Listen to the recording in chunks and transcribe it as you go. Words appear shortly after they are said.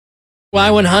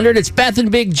Y100, it's Beth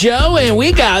and Big Joe, and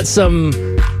we got some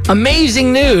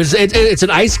amazing news. It's an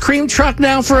ice cream truck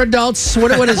now for adults.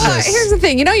 What is this? Here's the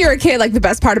thing. You know you're a kid, like the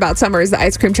best part about summer is the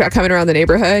ice cream truck coming around the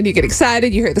neighborhood. You get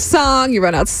excited, you hear the song, you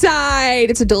run outside.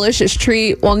 It's a delicious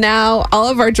treat. Well, now all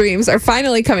of our dreams are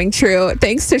finally coming true.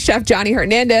 Thanks to Chef Johnny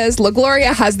Hernandez, La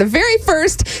Gloria has the very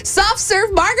first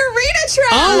soft-serve margarita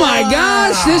truck. Oh my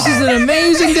gosh, this is an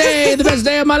amazing day. The best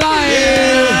day of my life.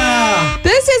 Yeah.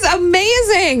 This is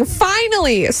amazing.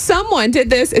 Finally, someone did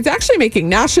this. It's actually making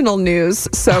national news,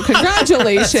 so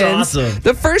congratulations. That's awesome.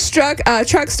 The first truck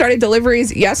started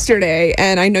deliveries yesterday,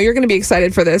 and I know you're going to be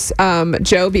excited for this,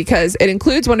 Joe, because it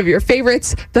includes one of your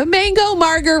favorites, the mango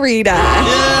margarita.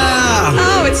 Yeah.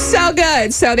 Oh, it's so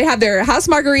good. So they have their house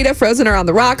margarita, frozen or on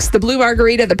the rocks, the blue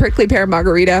margarita, the prickly pear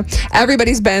margarita.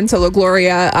 Everybody's been to La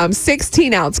Gloria.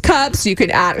 16-ounce cups. You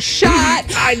can add a shot.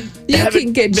 You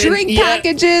can get drink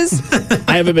packages.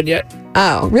 I haven't been yet.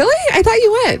 Oh, really? I thought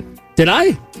you went. Did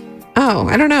I? Oh,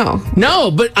 I don't know.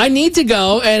 No, but I need to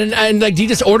go. And like, do you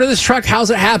just order this truck? How's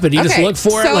it happen? Do you just Okay, look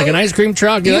for it so like an ice cream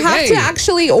truck? You You're like, have hey. to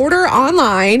actually order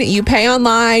online. You pay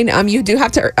online. You do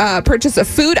have to purchase a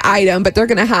food item, but they're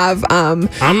going to have... I'm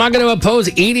not going to oppose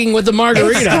eating with the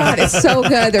margarita. It's so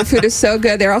good. Their food is so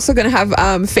good. They're also going to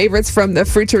have favorites from the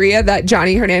fruiteria that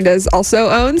Johnny Hernandez also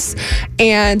owns.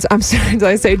 And I'm sorry, did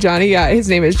I say Johnny? Yeah, his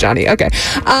name is Johnny. Okay.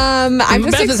 I'm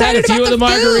just Beth has had excited a few about of the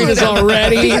margaritas food.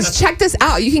 already. Because check this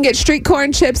out. You can get street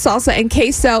corn chips, salsa, and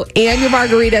queso, and your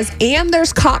margaritas, and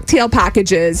there's cocktail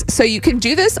packages. So you can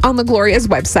do this on La Gloria's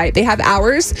website. They have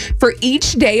hours for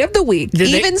each day of the week,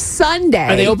 even Sunday.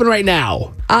 Are they open right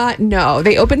now? No,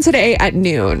 they open today at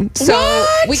noon. So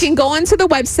What? we can go onto the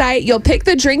website. You'll pick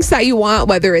the drinks that you want,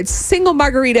 whether it's single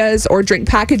margaritas or drink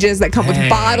packages that come with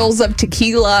bottles of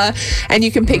tequila, and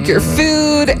you can pick your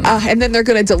food, and then they're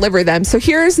going to deliver them. So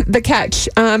here's the catch.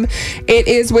 It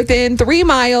is within 3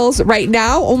 miles right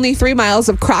now, only 3 miles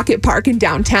of Crockett Park in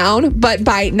downtown, but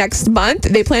by next month,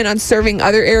 they plan on serving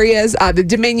other areas, the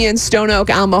Dominion, Stone Oak,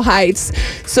 Alamo Heights.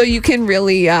 So you can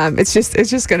really, it's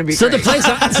just going to be So great. the place,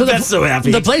 That's so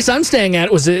happy. The place I'm staying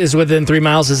at is within 3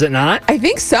 miles, is it not? I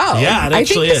think so. Yeah, it I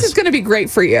actually think this is. is going to be great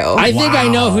for you. I think I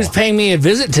know Wow. who's paying me a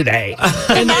visit today.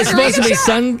 And it's supposed to be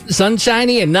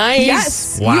sunshiny and nice.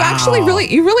 Yes, Wow.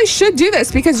 you really should do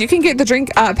this because you can get the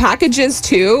drink packages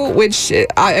too, which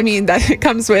I mean that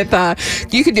comes with.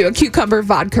 You could do a cucumber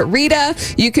vodka Rita.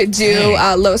 You could do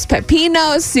Los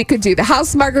Pepinos. You could do the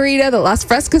house margarita, the Las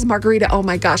Frescas margarita. Oh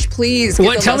my gosh, please!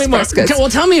 Get the Tell Las me more. Frescas. Well,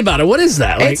 tell me about it. What is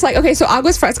that? It's like, okay, so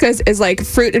Aguas Frescas is like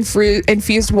fruit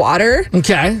infused water.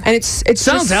 Okay. And it's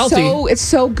Sounds just healthy. it's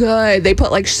so good. They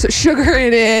put like sugar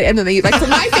in it, and then they like.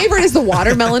 My favorite is the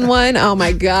watermelon one. Oh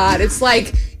my god, it's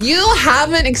like you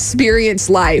haven't experienced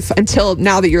life until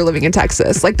now that you're living in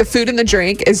Texas. Like the food and the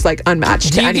drink is like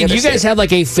unmatched. Do to any other you guys state. have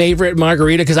like a favorite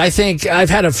margarita? Because I think I've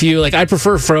had a few. Like I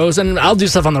prefer frozen. I'll do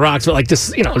stuff on the rocks, but like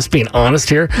just just being honest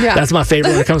here, Yeah. that's my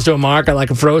favorite when it comes to a mark. I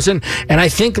like a frozen, and I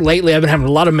think lately I've been having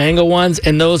a lot of mango ones,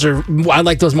 and I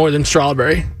like those more than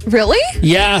strawberry. Really?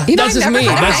 Yeah, You know, that's I've just never me.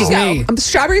 had a That's just mango. me.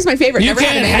 Strawberry's my favorite. You Never had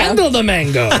can't a mango. handle the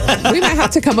mango. We might have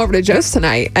to come over to Joe's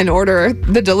tonight and order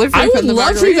the delivery. I would from the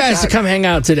love for you margarita guys to truck. come hang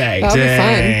out today. That'll be fun.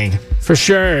 Dang. For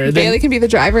sure. Bailey can be the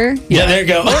driver. Yeah, there you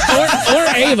go.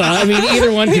 or Ava. I mean,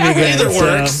 either one can be good. Either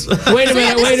works. Wait a So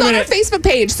yeah, minute. this Wait is a on our minute. Facebook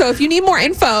page. So if you need more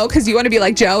info, because you want to be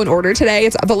like Joe and order today,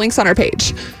 it's the link's on our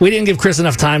page. We didn't give Chris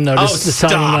enough time though. Oh, Just tell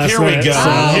him stop. last Here we minute, go.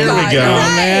 so- Here we God, go. you're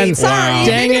right. Man. Sorry. Dang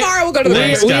Maybe it. tomorrow we'll go to the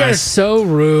Thanks, We are guys. so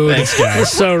rude. Thanks, guys. We're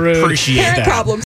so rude. Appreciate Parent that. problems.